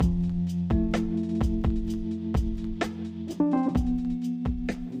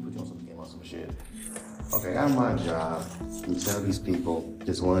at my job, we tell these people,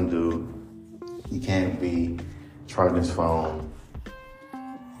 this one dude, he can't be charging his phone,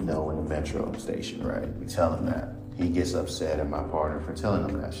 in the metro station, right? We tell him that. He gets upset at my partner for telling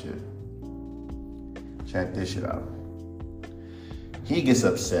him that shit. Check this shit out. He gets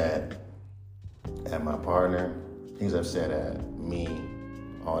upset at my partner. He's upset at me,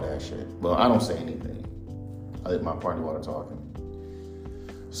 all that shit. Well, I don't say anything. I let my partner while they're talking.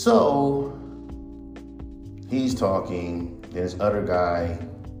 So, he's talking. There's other guy.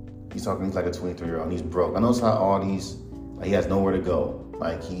 He's talking. He's like a 23-year-old. He's broke. I notice how all these, like, he has nowhere to go.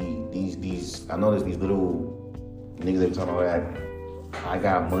 Like I noticed these little niggas that be talking about that. I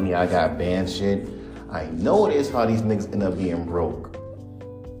got money. I got band shit. I notice how these niggas end up being broke.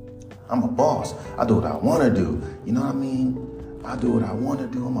 I'm a boss. I do what I want to do. You know what I mean? I do what I want to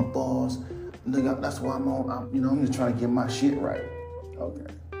do. I'm a boss. Nigga, that's why I'm just trying to get my shit right.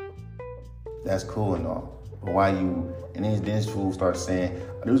 Okay. That's cool and all. But why you, and then this fool starts saying,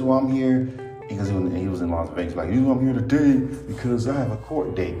 this is why I'm here, because he was in Las Vegas. Like, this is why I'm here today, because I have a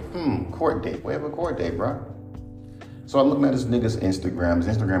court date. Court date. We have a court date, bro. So I'm looking at this nigga's Instagram. His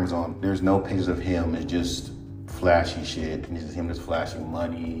Instagram is on, there's no pictures of him. It's just flashy shit. And it's just him just flashing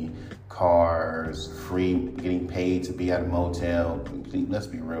money, cars, free, getting paid to be at a motel. Let's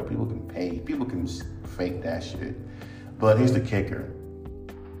be real. People can pay. People can fake that shit. But here's the kicker.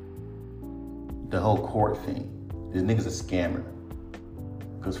 The whole court thing. This nigga's a scammer.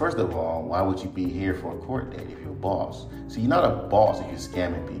 Because first of all, why would you be here for a court date if you're a boss? See, you're not a boss if you're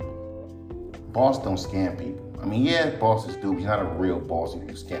scamming people. Boss don't scam people. I mean, yeah, bosses do, but you're not a real boss if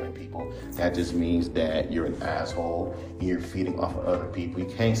you're scamming people. That just means that you're an asshole and you're feeding off of other people. You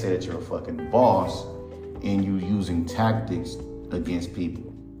can't say that you're a fucking boss and you're using tactics against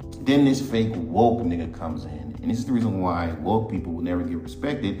people. Then this fake woke nigga comes in. And this is the reason why woke people will never get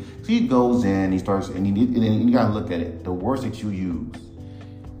respected. So he goes in, he starts, and you gotta look at it. The words that you use.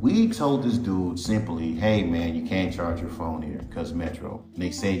 We told this dude simply, hey man, you can't charge your phone here because Metro. And they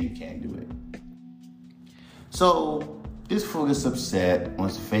say you can't do it. So this fool gets upset on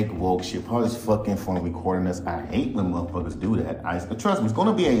this fake woke shit. Part of this fucking phone recording us. I hate when motherfuckers do that. Trust me, it's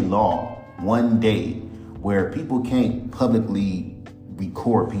gonna be a law one day where people can't publicly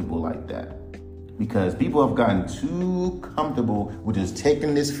record people like that. Because people have gotten too comfortable with just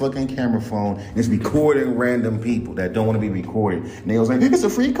taking this fucking camera phone and just recording random people that don't want to be recorded. And they was like, it's a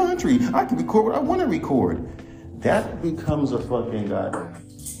free country. I can record what I want to record. That becomes a fucking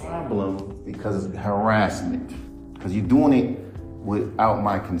problem because it's harassment. Because you're doing it without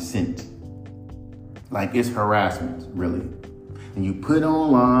my consent. Like, it's harassment, really. And you put it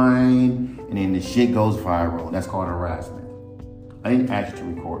online and then the shit goes viral. That's called harassment. I didn't ask you to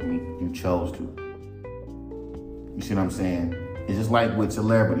record me. You chose to. You see what I'm saying? It's just like with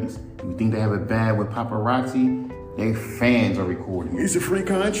celebrities. You think they have it bad with paparazzi? Their fans are recording. It's a free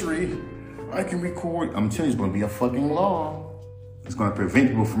country. I can record. I'm telling you, it's going to be a fucking law. It's going to prevent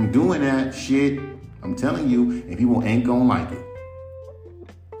people from doing that shit. I'm telling you, and people ain't going to like it.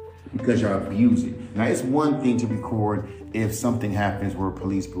 Because y'all abuse it. Now, it's one thing to record if something happens where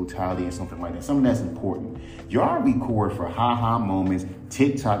police brutality or something like that. Something that's important. Y'all record for ha-ha moments,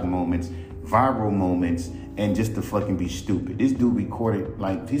 TikTok moments, viral moments, and just to fucking be stupid. This dude recorded,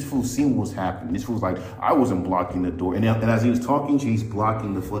 like, these fools seen what's happening. This fool's like, I wasn't blocking the door. And as he was talking, he's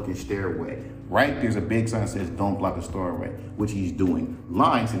blocking the fucking stairway. Right? There's a big sign that says, don't block the stairway, which he's doing.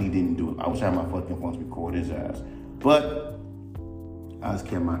 Lying said he didn't do it. I wish I had my fucking phone to record his ass. But I just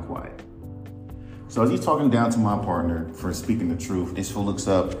kept my quiet. So as he's talking down to my partner for speaking the truth, this fool looks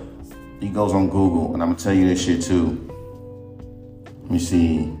up, he goes on Google, and I'm gonna tell you this shit too. Let me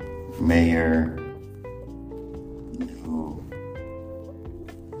see, Mayor,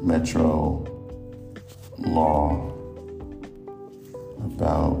 Metro law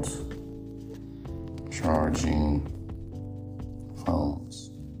about charging phones.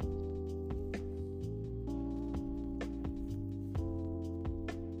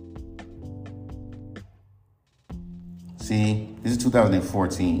 See, this is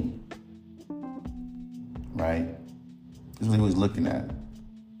 2014, right? This is what he was looking at.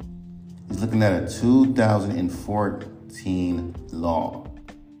 He's looking at a 2014 law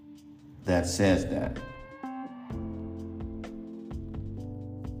that says that,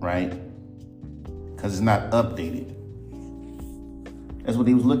 right? Because it's not updated. That's what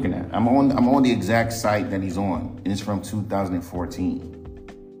he was looking at. I'm on the exact site that he's on, and it's from 2014.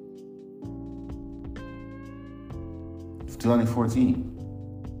 2014.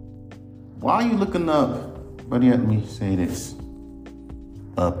 Why are you looking up, buddy? Let me say this.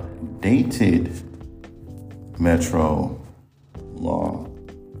 Updated Metro law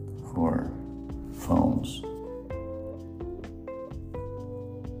for phones.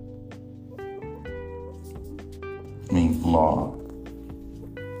 law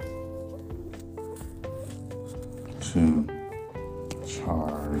to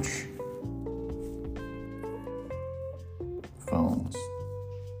charge phones.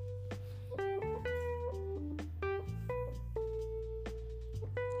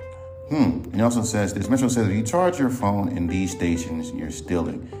 It also says this. Metro says if you charge your phone in these stations, you're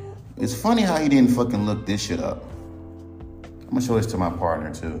stealing. It's funny how he didn't fucking look this shit up. I'm gonna show this to my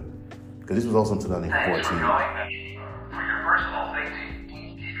partner too, because this was also in 2014. For your personal safety,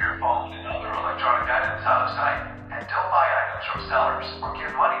 please keep your phone and other electronic items out of sight, and don't buy items from sellers or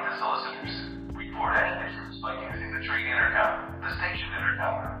give money to solicitors. Report any issues by using the train intercom, the station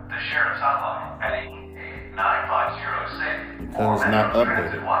intercom, the sheriff's hotline at 888-9506. Because it's not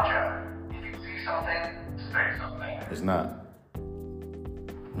updated. Watch out. If you see something, say something. It's not.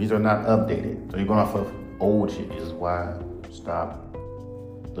 These are not updated. So you're going off of old shit. This is why stop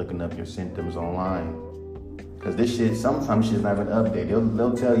looking up your symptoms online. Because this shit, sometimes shit's not even updated.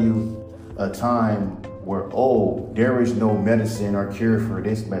 They'll tell you a time where, there is no medicine or cure for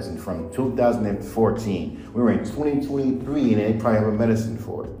this medicine from 2014. We were in 2023 and they probably have a medicine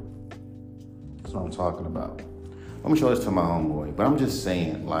for it. That's what I'm talking about. I'm gonna show this to my homeboy, but I'm just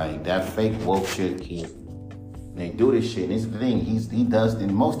saying, like, that fake woke shit, they do this shit, and it's the thing, he does,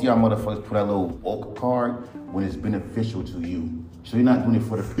 and most of y'all motherfuckers put that little woke card when it's beneficial to you. So you're not doing it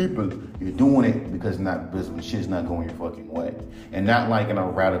for the people, you're doing it because shit's not going your fucking way. And not like in a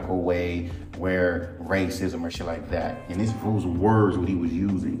radical way where racism or shit like that. And this fool's words, what he was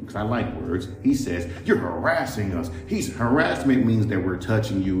using, because I like words. He says, you're harassing us. Harassment means that we're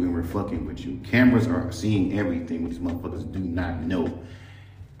touching you and we're fucking with you. Cameras are seeing everything these motherfuckers do not know.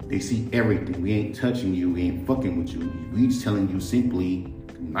 They see everything. We ain't touching you, we ain't fucking with you. We just telling you simply,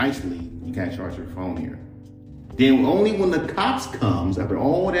 nicely, you can't charge your phone here. Then only when the cops comes, after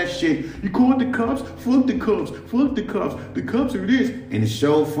all that shit, you call the cops, fuck the cops, the cops are this. And it's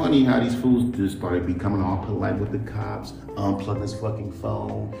so funny how these fools just started becoming all polite with the cops, unplugging his fucking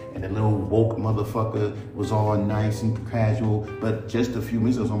phone, and the little woke motherfucker was all nice and casual, but just a few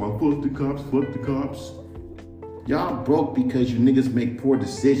minutes ago, I'm like, fuck the cops. Y'all broke because you niggas make poor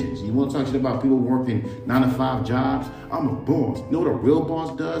decisions. You want to talk shit about people working 9-to-5 jobs? I'm a boss. You know what a real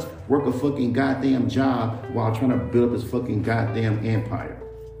boss does? Work a fucking goddamn job while trying to build up his fucking goddamn empire.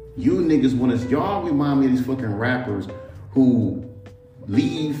 You niggas y'all remind me of these fucking rappers who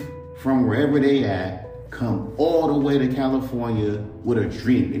leave from wherever they at, come all the way to California with a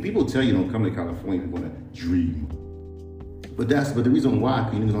dream. And people tell you don't come to California if you want to dream. But the reason why,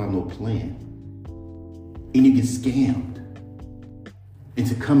 because you niggas don't have no plan. And you get scammed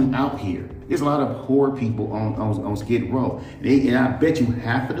into coming out here. There's a lot of poor people on Skid Row. And I bet you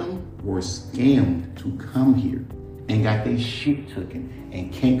half of them were scammed to come here and got their shit taken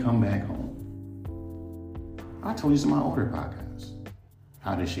and can't come back home. I told you this in my older podcast,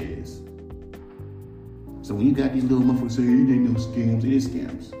 how this shit is. So when you got these little motherfuckers saying, it ain't no scams, it is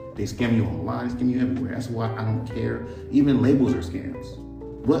scams. They scam you online, they scam you everywhere. That's why I don't care. Even labels are scams.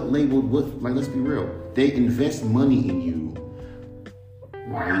 Let's be real. They invest money in you,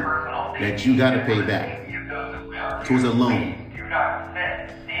 right, that you gotta pay back. So it's a loan.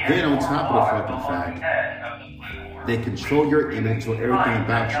 Then on top of the fucking fact, they control your image or everything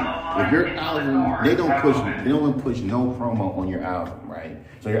about you. If your album, they don't push no promo on your album, right?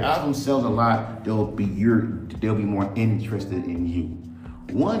 So your album sells a lot, they'll be more interested in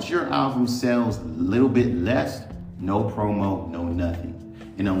you. Once your album sells a little bit less, no promo, no nothing.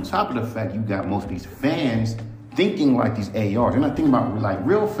 And on top of the fact, you got most of these fans thinking like these ARs. They're not thinking about, like,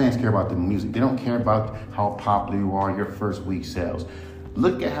 real fans care about the music. They don't care about how popular you are, your first week sales.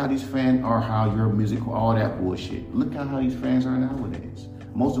 Look at how these fans are, how your music, all that bullshit. Look at how these fans are nowadays.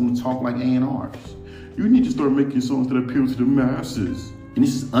 Most of them talk like A&Rs. You need to start making songs that appeal to the masses. And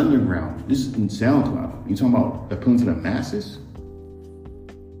this is underground. This is in SoundCloud. You talking about appealing to the masses?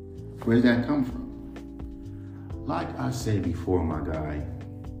 Where did that come from? Like I said before, my guy,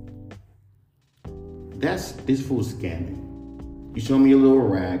 this fool's scamming. You show me your little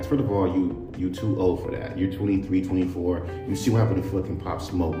rags. First of all, you too old for that. You're 23, 24. You see what happened to fucking Pop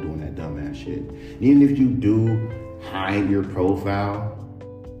Smoke doing that dumbass shit. And even if you do hide your profile,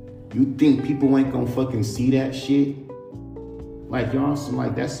 you think people ain't gonna fucking see that shit? Like, y'all,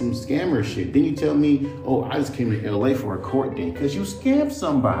 that's some scammer shit. Then you tell me, I just came to LA for a court date, because you scammed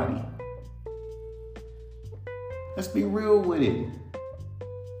somebody. Let's be real with it.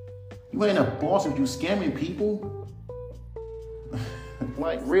 You ain't a boss if you scamming people.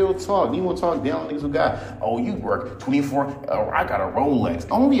 Like, real talk. You want to talk down niggas who got, you work 24, I got a Rolex.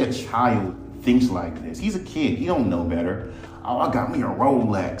 Only a child thinks like this. He's a kid. He don't know better. Oh, I got me a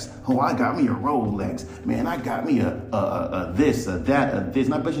Rolex. Oh, I got me a Rolex. Man, I got me a this, a that, a this.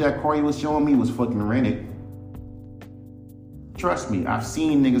 And I bet you that car he was showing me was fucking rented. Trust me, I've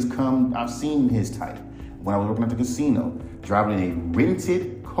seen niggas come, I've seen his type. When I was working at the casino, driving a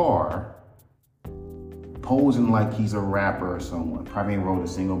rented car, posing like he's a rapper or someone. Probably ain't wrote a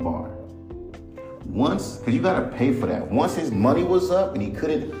single bar. Once, because you gotta pay for that. Once his money was up and he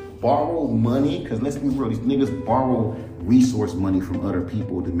couldn't borrow money, because let's be real, these niggas borrow resource money from other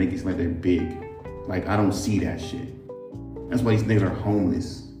people to make it seem like they're big. Like, I don't see that shit. That's why these niggas are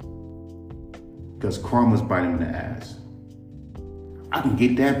homeless. Because karma's biting them in the ass. I can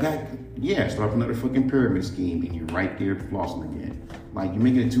get that back. Yeah, start another fucking pyramid scheme and you're right there flossing again. Like, you're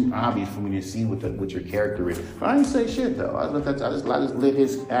making it too obvious for me to see what your character is. But I didn't say shit though. I just let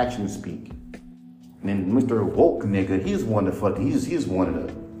his actions speak. And then Mr. Woke nigga, he's one of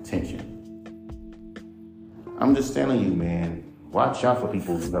the attention. I'm just telling you, man, watch out for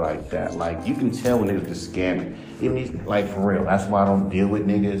people like that. Like, you can tell when niggas just scamming. Even these, like, for real, that's why I don't deal with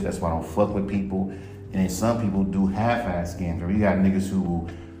niggas. That's why I don't fuck with people. And then some people do half-ass scams. Or you got niggas who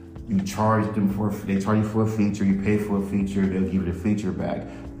you charge them they charge you for a feature, you pay for a feature, they'll give you the feature back.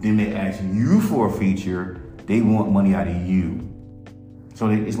 Then they ask you for a feature, they want money out of you. So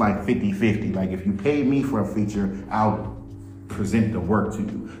it's like 50-50. Like, if you pay me for a feature, I'll present the work to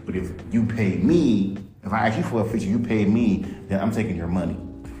you. But if you pay me, if I ask you for a feature, you pay me, then I'm taking your money.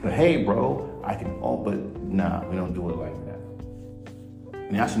 But hey, bro, but nah, we don't do it like that.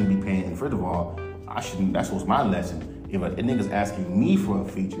 And I shouldn't be paying. And first of all, that's what's my lesson. If a nigga's asking me for a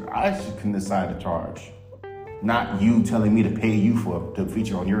feature, I can decide to charge. Not you telling me to pay you for the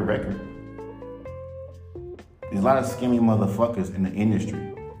feature on your record. There's a lot of scammy motherfuckers in the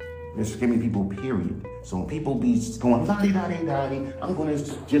industry. There's scammy people, period. So when people be going, la-di-da-di-da-di, I'm gonna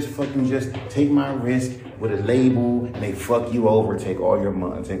just take my risk with a label and they fuck you over, take all your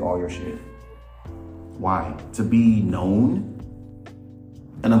money, take all your shit. Why? To be known?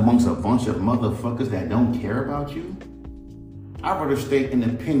 And amongst a bunch of motherfuckers that don't care about you? I'd rather stay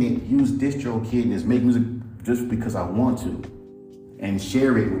independent, use DistroKid, and just make music just because I want to. And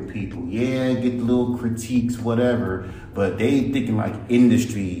share it with people. Yeah, get the little critiques, whatever. But they thinking like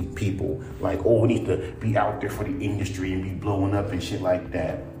industry people. Like, oh, we need to be out there for the industry and be blowing up and shit like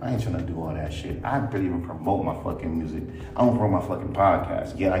that. I ain't trying to do all that shit. I barely even promote my fucking music. I don't promote my fucking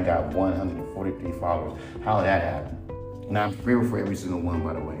podcast. Yet I got 143 followers. How did that happen? And I'm grateful for every single one,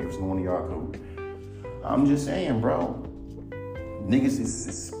 by the way. Every single one of y'all cool. I'm just saying, bro. Niggas,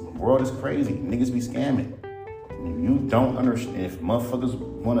 this world is crazy. Niggas be scamming. If you don't understand, if motherfuckers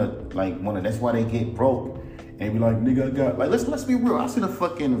wanna, that's why they get broke. And they be like, nigga, I got, like, let's be real. I seen a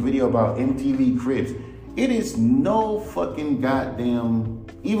fucking video about MTV Cribs. It is no fucking goddamn,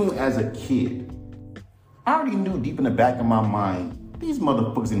 even as a kid, I already knew deep in the back of my mind, these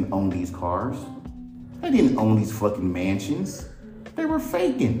motherfuckers didn't own these cars. They didn't own these fucking mansions. They were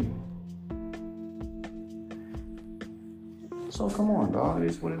faking. So come on, dog, it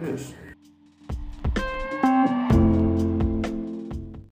is what it is.